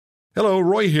Hello,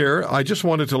 Roy here. I just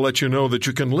wanted to let you know that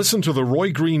you can listen to The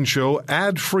Roy Green Show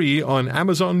ad-free on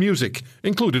Amazon Music,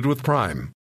 included with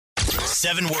Prime.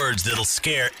 7 words that'll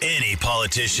scare any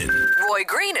politician. Roy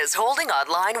Green is holding on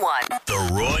line 1.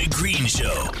 The Roy Green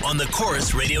Show on the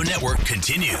Chorus Radio Network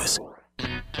continues.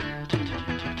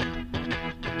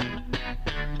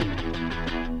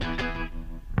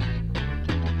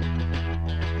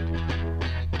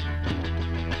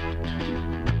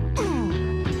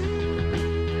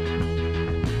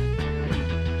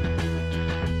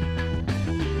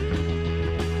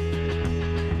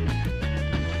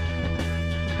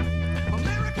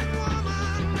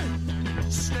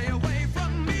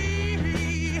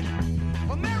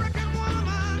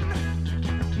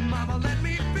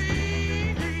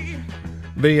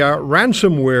 The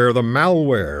ransomware, the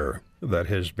malware that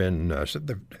has been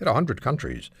hit 100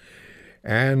 countries,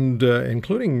 and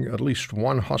including at least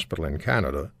one hospital in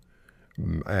Canada,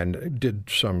 and did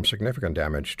some significant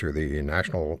damage to the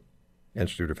National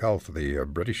Institute of Health, the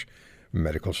British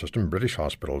medical system, British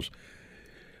hospitals.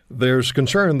 There's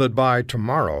concern that by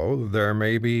tomorrow there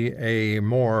may be a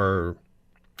more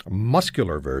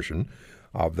muscular version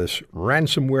of this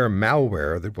ransomware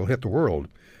malware that will hit the world.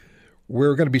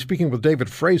 We're going to be speaking with David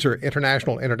Fraser,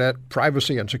 international internet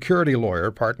privacy and security lawyer,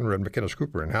 partner at McInnes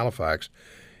Cooper in Halifax.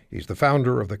 He's the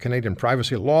founder of the Canadian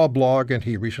Privacy Law blog, and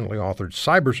he recently authored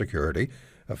Cybersecurity,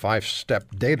 a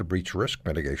 5-step data breach risk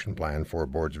mitigation plan for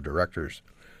boards of directors.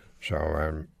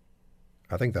 So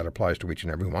I think that applies to each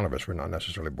and every one of us. We're not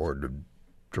necessarily board of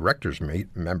directors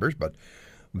members, but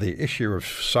the issue of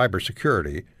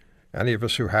cybersecurity, any of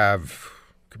us who have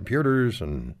computers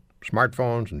and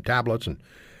smartphones and tablets and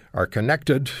are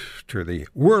connected to the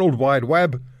World Wide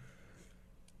Web.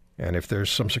 And if there's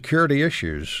some security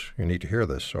issues, you need to hear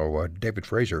this. So David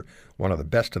Fraser, one of the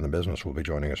best in the business, will be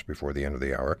joining us before the end of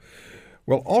the hour.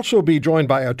 We'll also be joined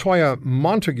by Atoya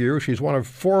Montague. She's one of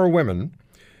 4 women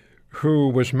who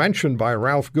was mentioned by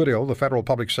Ralph Goodale, the federal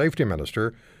public safety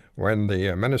minister, when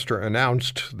the minister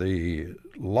announced the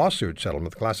lawsuit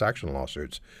settlement, the class action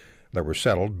lawsuits that were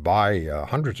settled by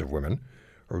hundreds of women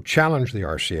who challenged the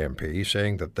RCMP,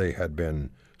 saying that they had been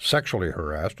sexually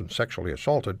harassed and sexually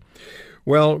assaulted.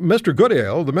 Well, Mr.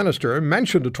 Goodale, the minister,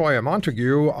 mentioned Atoya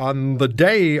Montague on the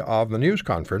day of the news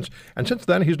conference, and since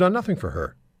then he's done nothing for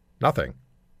her. Nothing.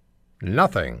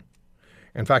 Nothing.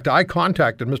 In fact, I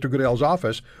contacted Mr. Goodale's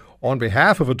office on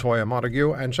behalf of Atoya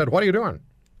Montague and said, "What are you doing?"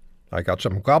 I got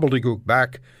some gobbledygook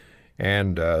back,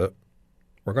 and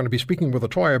we're going to be speaking with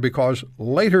Atoya because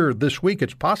later this week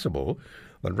it's possible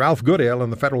that Ralph Goodale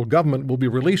and the federal government will be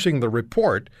releasing the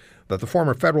report that the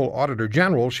former federal auditor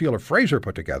general, Sheila Fraser,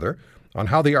 put together on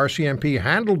how the RCMP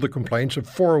handled the complaints of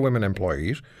 4 women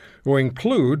employees, who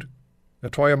include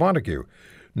Atoya Montague.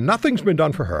 Nothing's been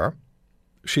done for her.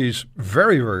 She's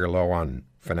very, very low on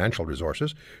financial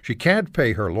resources. She can't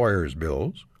pay her lawyer's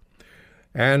bills.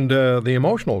 And the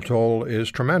emotional toll is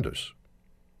tremendous.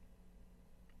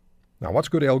 Now, what's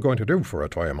Goodale going to do for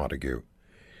Atoya Montague?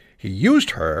 He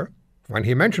used her when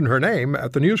he mentioned her name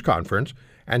at the news conference,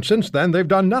 and since then they've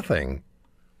done nothing.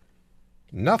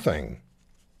 Nothing.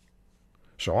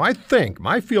 So I think,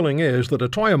 my feeling is that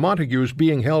Atoya Montague is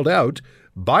being held out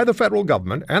by the federal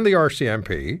government and the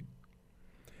RCMP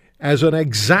as an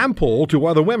example to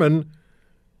other women.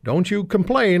 Don't you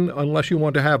complain unless you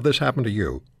want to have this happen to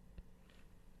you.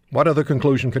 What other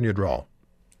conclusion can you draw?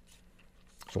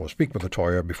 So we'll speak with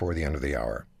Atoya before the end of the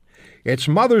hour. It's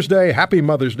Mother's Day. Happy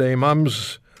Mother's Day,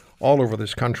 mums all over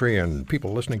this country and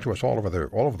people listening to us all over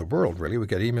the world, really. We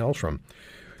get emails from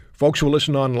folks who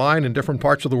listen online in different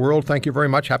parts of the world. Thank you very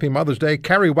much. Happy Mother's Day.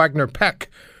 Carrie Wagner Peck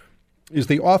is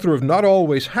the author of Not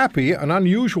Always Happy, An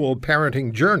Unusual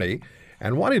Parenting Journey.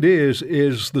 And what it is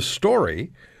the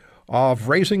story of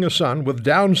raising a son with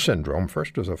Down syndrome,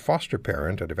 first as a foster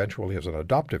parent and eventually as an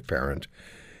adoptive parent.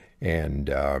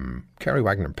 And Carrie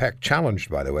Wagner Peck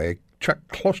challenged, by the way, Chuck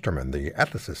Klosterman, the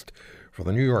ethicist for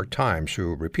the New York Times,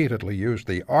 who repeatedly used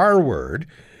the R word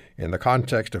in the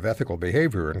context of ethical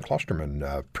behavior. And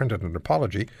Klosterman printed an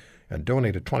apology and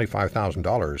donated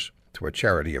 $25,000 to a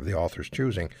charity of the author's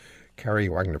choosing. Carrie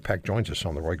Wagner Peck joins us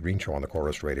on the Roy Green Show on the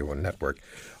Chorus Radio and Network.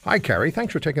 Hi, Carrie.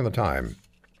 Thanks for taking the time.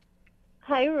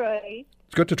 Hi, Roy.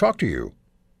 It's good to talk to you.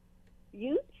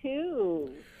 You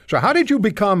too. So how did you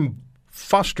become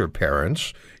foster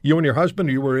parents? You and your husband,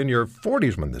 you were in your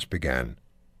 40s when this began.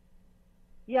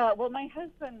 Yeah, well, my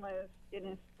husband was in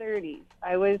his 30s.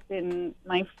 I was in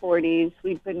my 40s.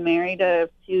 We'd been married a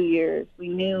few years. We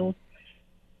knew,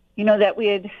 that we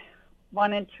had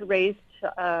wanted to raise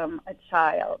a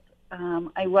child.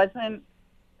 I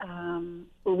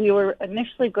we were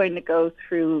initially going to go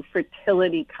through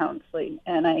fertility counseling,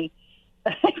 and I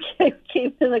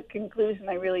came to the conclusion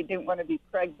I really didn't want to be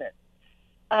pregnant.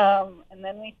 And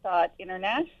then we thought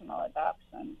international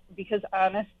adoption, because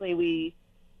honestly, we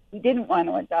didn't want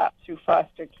to adopt through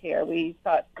foster care. We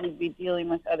thought we'd be dealing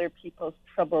with other people's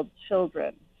troubled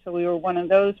children. So we were one of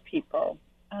those people.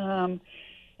 And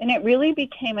it really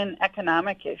became an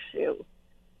economic issue.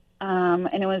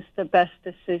 And it was the best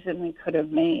decision we could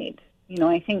have made. You know,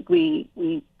 I think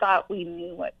we thought we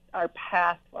knew what our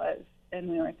path was, and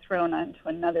we were thrown onto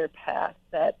another path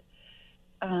that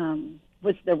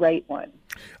was the right one.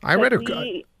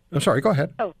 I'm sorry, go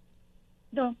ahead. Oh,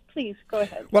 no, please, go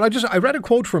ahead. Well, I read a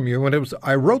quote from you, and it was,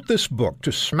 I wrote this book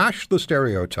to smash the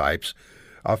stereotypes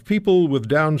of people with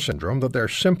Down syndrome that they're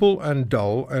simple and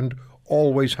dull and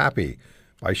always happy.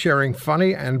 By sharing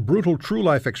funny and brutal true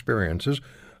life experiences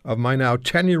of my now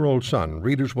 10-year-old son,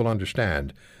 readers will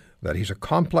understand that he's a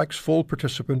complex, full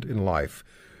participant in life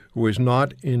who is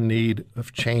not in need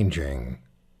of changing.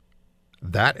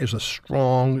 That is a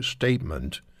strong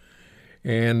statement,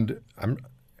 and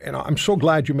I'm so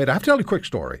glad you made it. I have to tell you a quick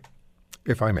story,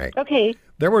 if I may. Okay.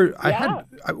 We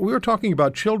were talking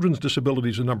about children's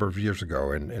disabilities a number of years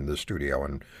ago in the studio,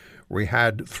 and we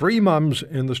had 3 moms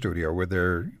in the studio with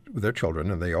their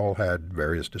children, and they all had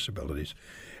various disabilities.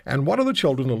 And one of the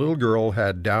children, a little girl,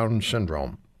 had Down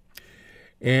syndrome.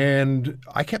 And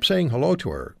I kept saying hello to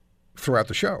her throughout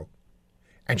the show.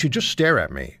 And she'd just stare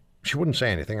at me. She wouldn't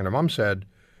say anything. And her mom said,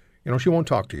 you know, she won't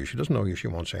talk to you. She doesn't know you. She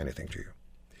won't say anything to you.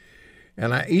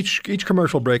 And each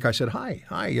commercial break, I said, hi.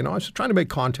 You know, I was trying to make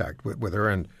contact with her,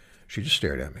 and she just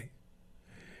stared at me.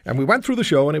 And we went through the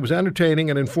show, and it was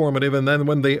entertaining and informative. And then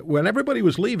when everybody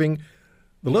was leaving,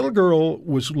 the little girl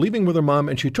was leaving with her mom,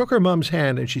 and she took her mom's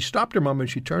hand, and she stopped her mom, and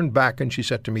she turned back, and she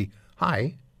said to me,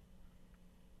 hi.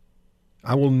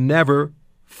 I will never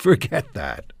forget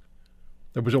that.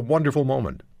 It was a wonderful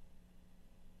moment.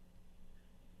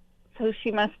 So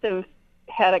she must have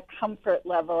had a comfort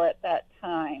level at that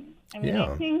time. I mean,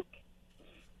 Yeah. I think,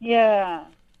 yeah.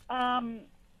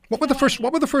 What were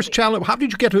the first challenge? How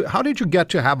did you get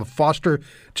to have a foster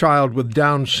child with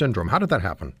Down syndrome? How did that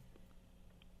happen?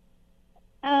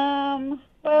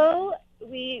 Well,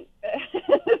 we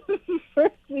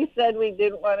first we said we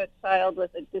didn't want a child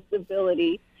with a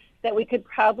disability, that we could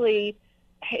probably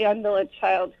handle a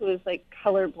child who was like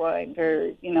colorblind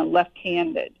or, you know,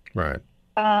 left-handed. Right.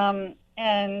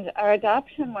 And our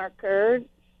adoption worker,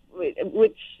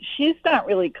 which she's not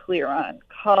really clear on,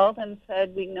 called and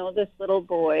said, we know this little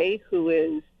boy who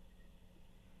is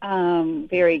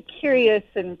very curious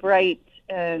and bright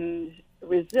and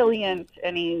resilient,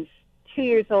 and he's 2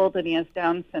 years old and he has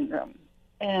Down syndrome.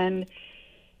 And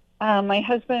my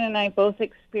husband and I both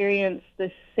experienced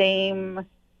the same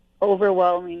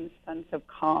overwhelming sense of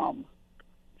calm.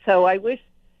 So I wish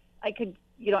I could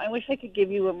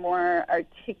give you a more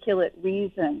articulate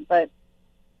reason, but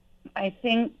I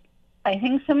think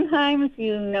sometimes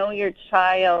you know your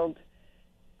child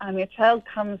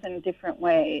comes in different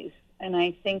ways, and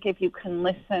I think if you can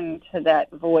listen to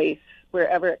that voice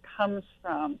wherever it comes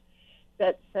from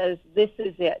that says this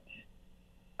is it,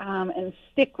 and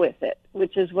stick with it,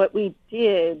 which is what we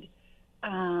did.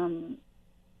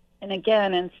 And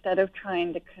again, instead of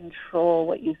trying to control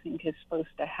what you think is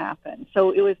supposed to happen. So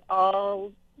it was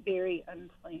all very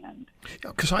unplanned.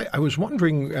 Because I was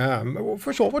wondering,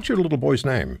 first of all, what's your little boy's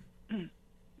name?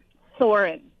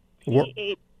 Thorin. Wha-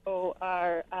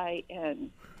 Thorin.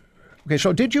 Okay,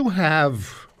 so did you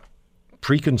have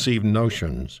preconceived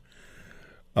notions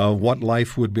of what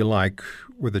life would be like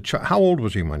with a child? How old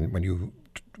was he when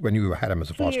you had him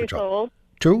as a 2 foster years child? old.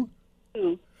 2?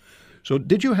 2. So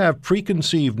did you have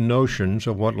preconceived notions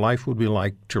of what life would be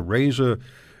like to raise a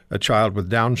child with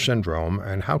Down syndrome,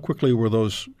 and how quickly were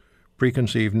those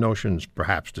preconceived notions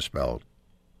perhaps dispelled?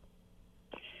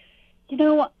 You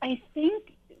know, I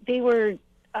think they were,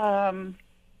 I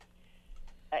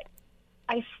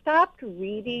stopped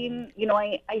reading, you know,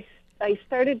 I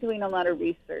started doing a lot of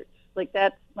research. Like,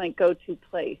 that's my go-to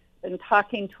place, and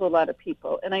talking to a lot of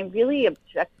people. And I really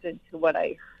objected to what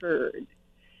I heard.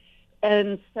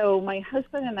 And so my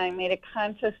husband and I made a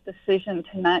conscious decision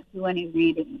to not do any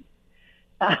reading,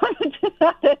 to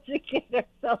not educate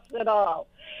ourselves at all,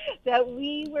 that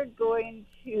we were going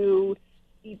to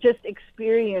just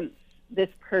experience this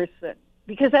person,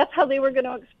 because that's how they were going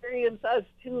to experience us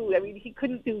too. I mean, he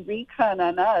couldn't do recon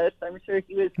on us. I'm sure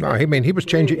he was. No, I mean, he was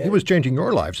changing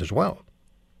your lives as well.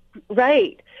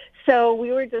 Right. So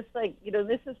we were just like, you know,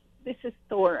 this is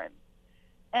Thorin.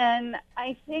 And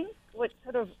I think what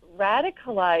sort of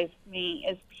radicalized me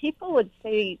is people would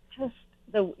say just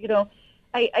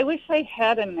I wish I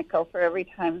had a nickel for every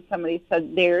time somebody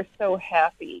said they're so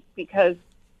happy, because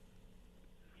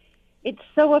it's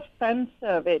so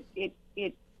offensive. It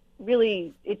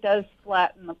really does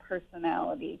flatten the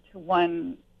personality to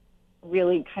one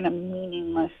really kind of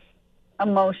meaningless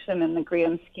emotion in the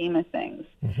grand scheme of things.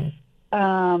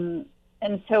 And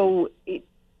so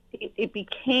it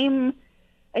became,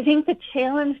 I think the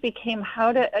challenge became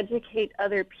how to educate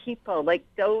other people. Like,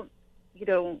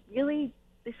 really,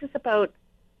 this is about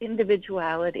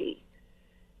individuality.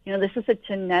 This is a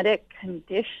genetic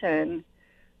condition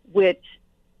which,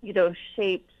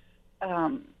 shapes,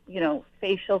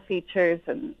 facial features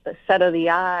and the set of the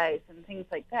eyes and things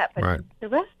like that. But Right. the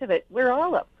rest of it, we're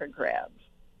all up for grabs.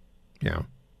 Yeah.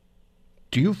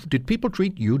 Did people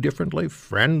treat you differently,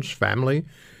 friends, family,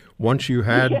 once you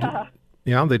had? Yeah.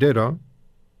 Yeah, they did, huh?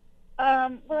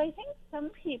 Well, I think some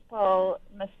people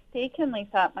mistakenly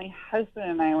thought my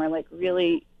husband and I were like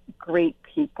really great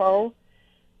people.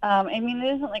 I mean,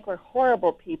 it isn't like we're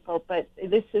horrible people, but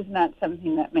this is not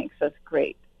something that makes us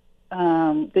great.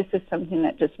 This is something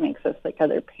that just makes us like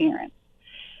other parents.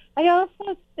 I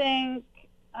also think,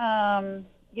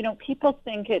 people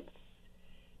think it's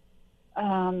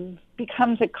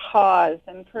becomes a cause,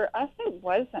 and for us it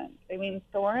wasn't. I mean,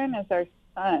 Thorin is our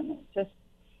son. It just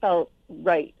felt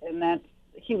right, and that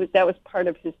was part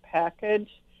of his package.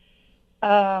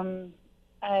 I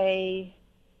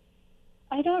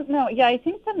don't know. Yeah, I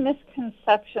think the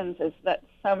misconceptions is that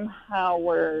somehow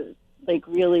we're like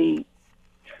really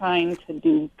trying to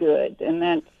do good, and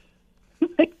that's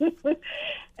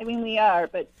I mean, we are,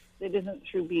 but it isn't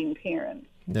through being parents.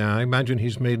 Yeah, I imagine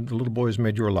the little boy's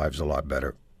made your lives a lot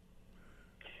better.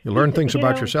 You learn things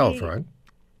about yourself, right?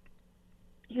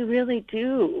 You really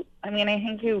do. I mean, I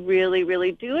think you really,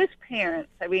 really do as parents.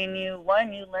 I mean, you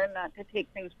learn not to take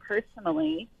things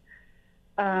personally.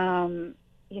 I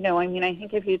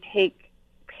think if you take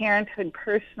parenthood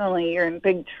personally, you're in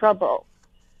big trouble.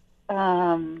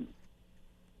 I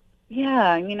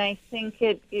think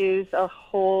it is a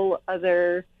whole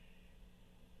other,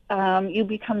 you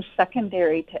become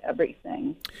secondary to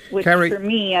everything, which Carrie, for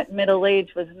me at middle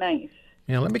age was nice.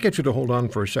 Yeah, let me get you to hold on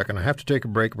for a second. I have to take a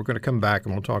break. We're going to come back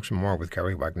and we'll talk some more with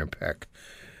Carrie Wagner Peck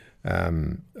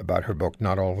about her book,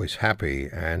 Not Always Happy.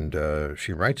 And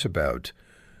she writes about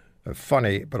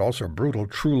funny but also brutal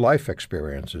true life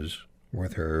experiences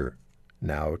with her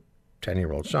now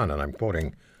 10-year-old son. And I'm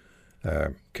quoting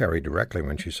Carrie directly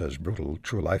when she says brutal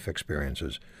true life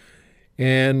experiences.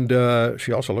 And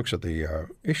she also looks at the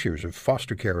issues of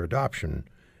foster care adoption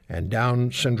and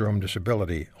Down syndrome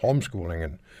disability, homeschooling,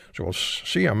 and so we'll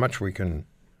see how much we can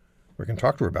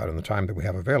talk to her about in the time that we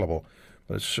have available.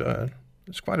 But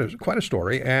it's quite a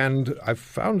story, and I've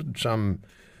found some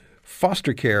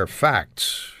foster care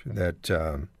facts that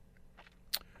I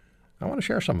want to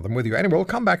share some of them with you. Anyway, we'll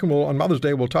come back and on Mother's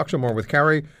Day we'll talk some more with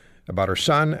Carrie about her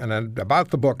son and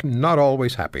about the book Not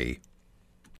Always Happy.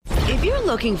 If you're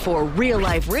looking for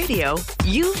real-life radio,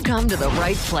 you've come to the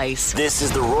right place. This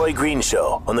is The Roy Green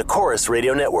Show on the Chorus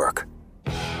Radio Network.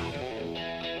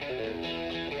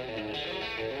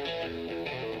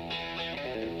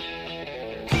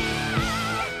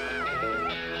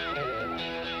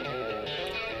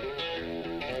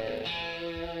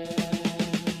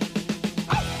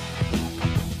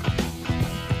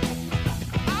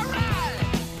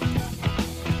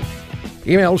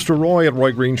 Emails to Roy at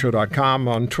RoyGreenshow.com,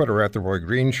 on Twitter at The Roy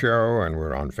Green Show, and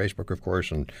we're on Facebook, of course,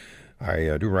 and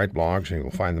I do write blogs, and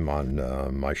you'll find them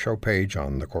on my show page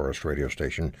on the Chorus radio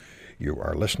station you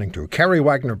are listening to. Carrie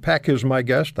Wagner Peck is my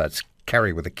guest. That's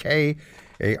Carrie with a K,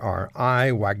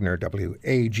 A-R-I, Wagner,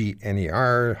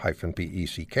 W-A-G-N-E-R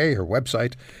 -P-E-C-K. Her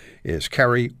website is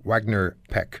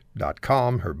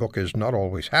carriewagnerpeck.com. Her book is Not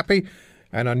Always Happy,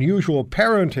 an unusual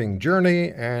parenting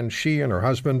journey, and she and her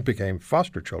husband became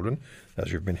foster children,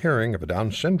 as you've been hearing, of a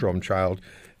Down syndrome child,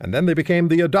 and then they became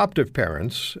the adoptive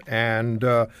parents. And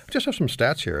I just have some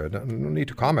stats here. I don't need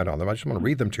to comment on them. I just want to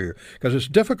read them to you, because it's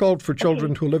difficult for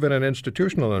children who live in an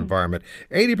institutional environment.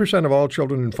 80% of all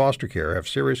children in foster care have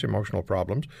serious emotional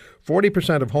problems.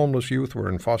 40% of homeless youth were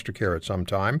in foster care at some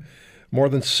time. More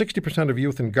than 60% of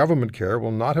youth in government care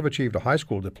will not have achieved a high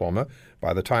school diploma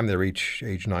by the time they reach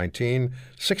age 19.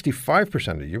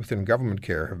 65% of youth in government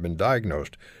care have been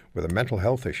diagnosed with a mental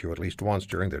health issue at least once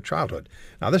during their childhood.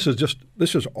 Now, this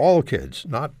is all kids,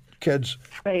 not kids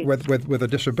Right. with a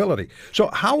disability. So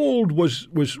how old was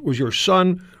your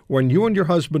son when you and your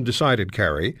husband decided,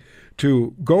 Carrie,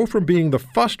 to go from being the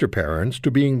foster parents to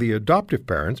being the adoptive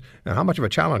parents, and how much of a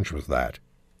challenge was that?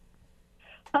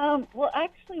 Well,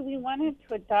 actually, we wanted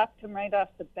to adopt him right off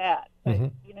the bat.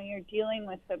 But, you're dealing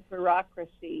with the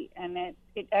bureaucracy, and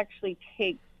it actually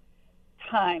takes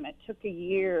time. It took a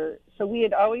year. So we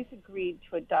had always agreed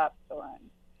to adopt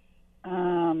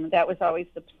Thorin. That was always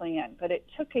the plan. But it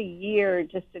took a year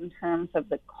just in terms of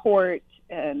the court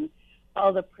and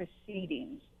all the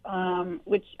proceedings,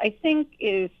 which I think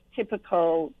is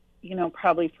typical,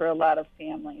 probably for a lot of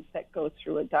families that go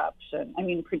through adoption. I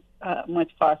mean, with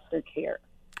foster care.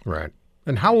 Right.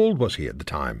 And how old was he at the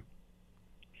time?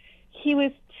 He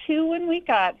was 2 when we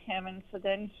got him, and so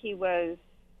then he was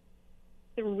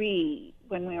 3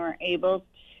 when we were able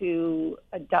to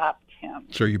adopt him.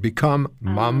 So you become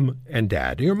mom and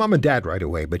dad. You're mom and dad right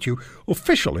away, but you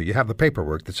have the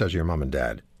paperwork that says you're mom and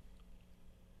dad.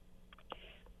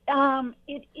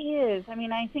 It is. I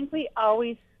mean, I think we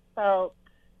always felt,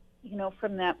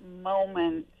 from that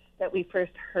moment that we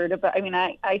first heard about, I mean,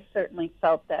 I certainly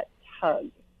felt that tug.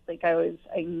 Like I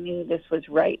knew this was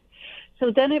right.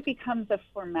 So then it becomes a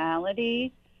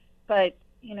formality, but,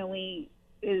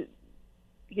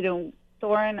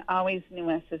 Thorin always knew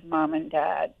us as mom and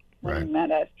dad when he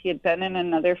met us. He had been in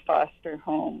another foster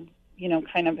home,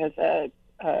 kind of as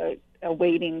a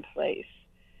waiting place.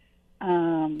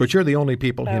 But you're the only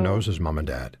people he knows as mom and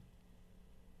dad.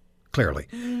 Clearly.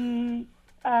 No.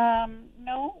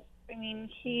 I mean,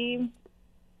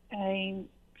 I'm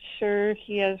sure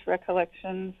he has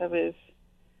recollections of his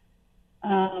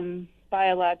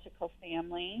biological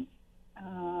family.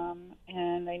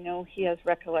 And I know he has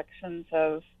recollections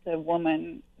of the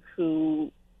woman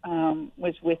who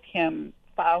was with him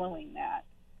following that.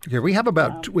 Okay, we have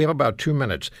about 2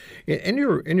 minutes. In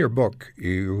your book,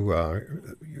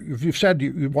 you've said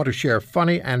you want to share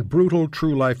funny and brutal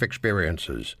true life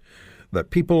experiences that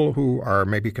people who are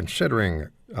maybe considering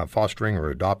fostering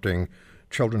or adopting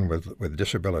children with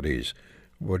disabilities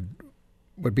would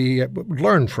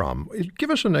learn from.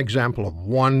 Give us an example of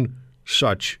one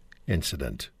such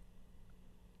incident.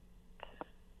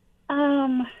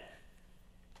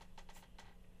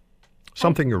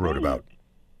 Something you wrote about.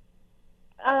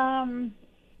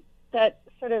 That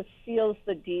sort of seals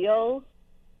the deal.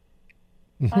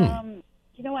 Mm-hmm.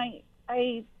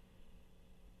 I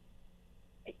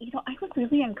would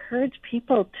really encourage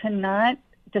people to not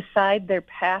decide their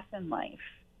path in life.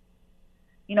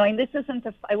 And this isn't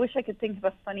I wish I could think of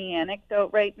a funny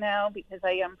anecdote right now because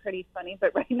I am pretty funny,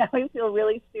 but right now I feel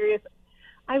really serious.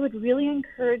 I would really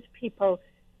encourage people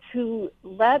to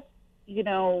let,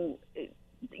 the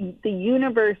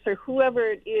universe or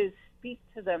whoever it is speak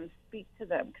to them.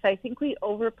 Because I think we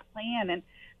overplan and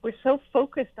we're so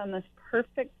focused on this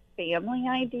perfect family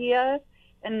idea,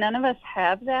 and none of us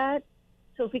have that.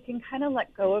 So if we can kind of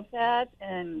let go of that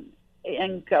and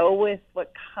go with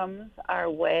what comes our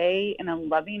way in a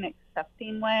loving,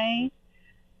 accepting way,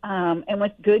 and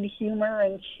with good humor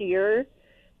and cheer.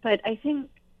 But I think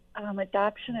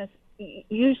adoption is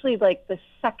usually like the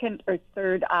second or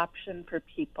third option for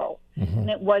people, and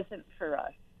it wasn't for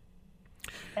us.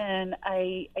 And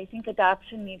I think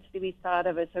adoption needs to be thought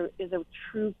of as a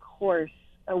true course,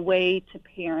 a way to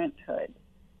parenthood.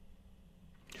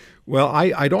 Well,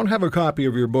 I don't have a copy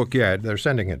of your book yet. They're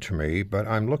sending it to me, but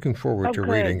I'm looking forward to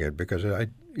reading it because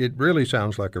it really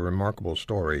sounds like a remarkable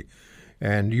story.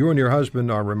 And you and your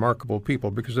husband are remarkable people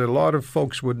because a lot of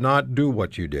folks would not do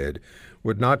what you did,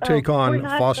 would not take on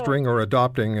fostering or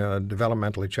adopting a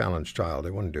developmentally challenged child.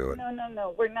 They wouldn't do it.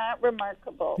 No. We're not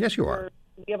remarkable. Yes, you are.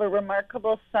 We have a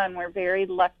remarkable son. We're very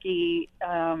lucky,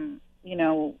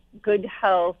 good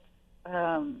health.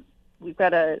 We've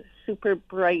got a super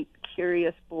bright,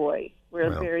 curious boy. We're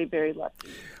very, very lucky.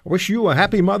 I wish you a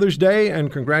happy Mother's Day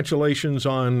and congratulations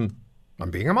on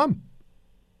being a mom.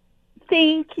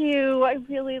 Thank you. I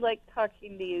really like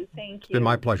talking to you. Thank you. It's been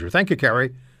my pleasure. Thank you,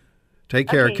 Carrie. Take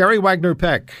care. Okay. Carrie Wagner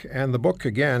Peck. And the book,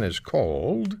 again, is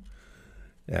called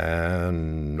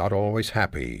And Not Always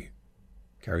Happy.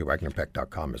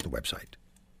 CarrieWagnerPeck.com is the website.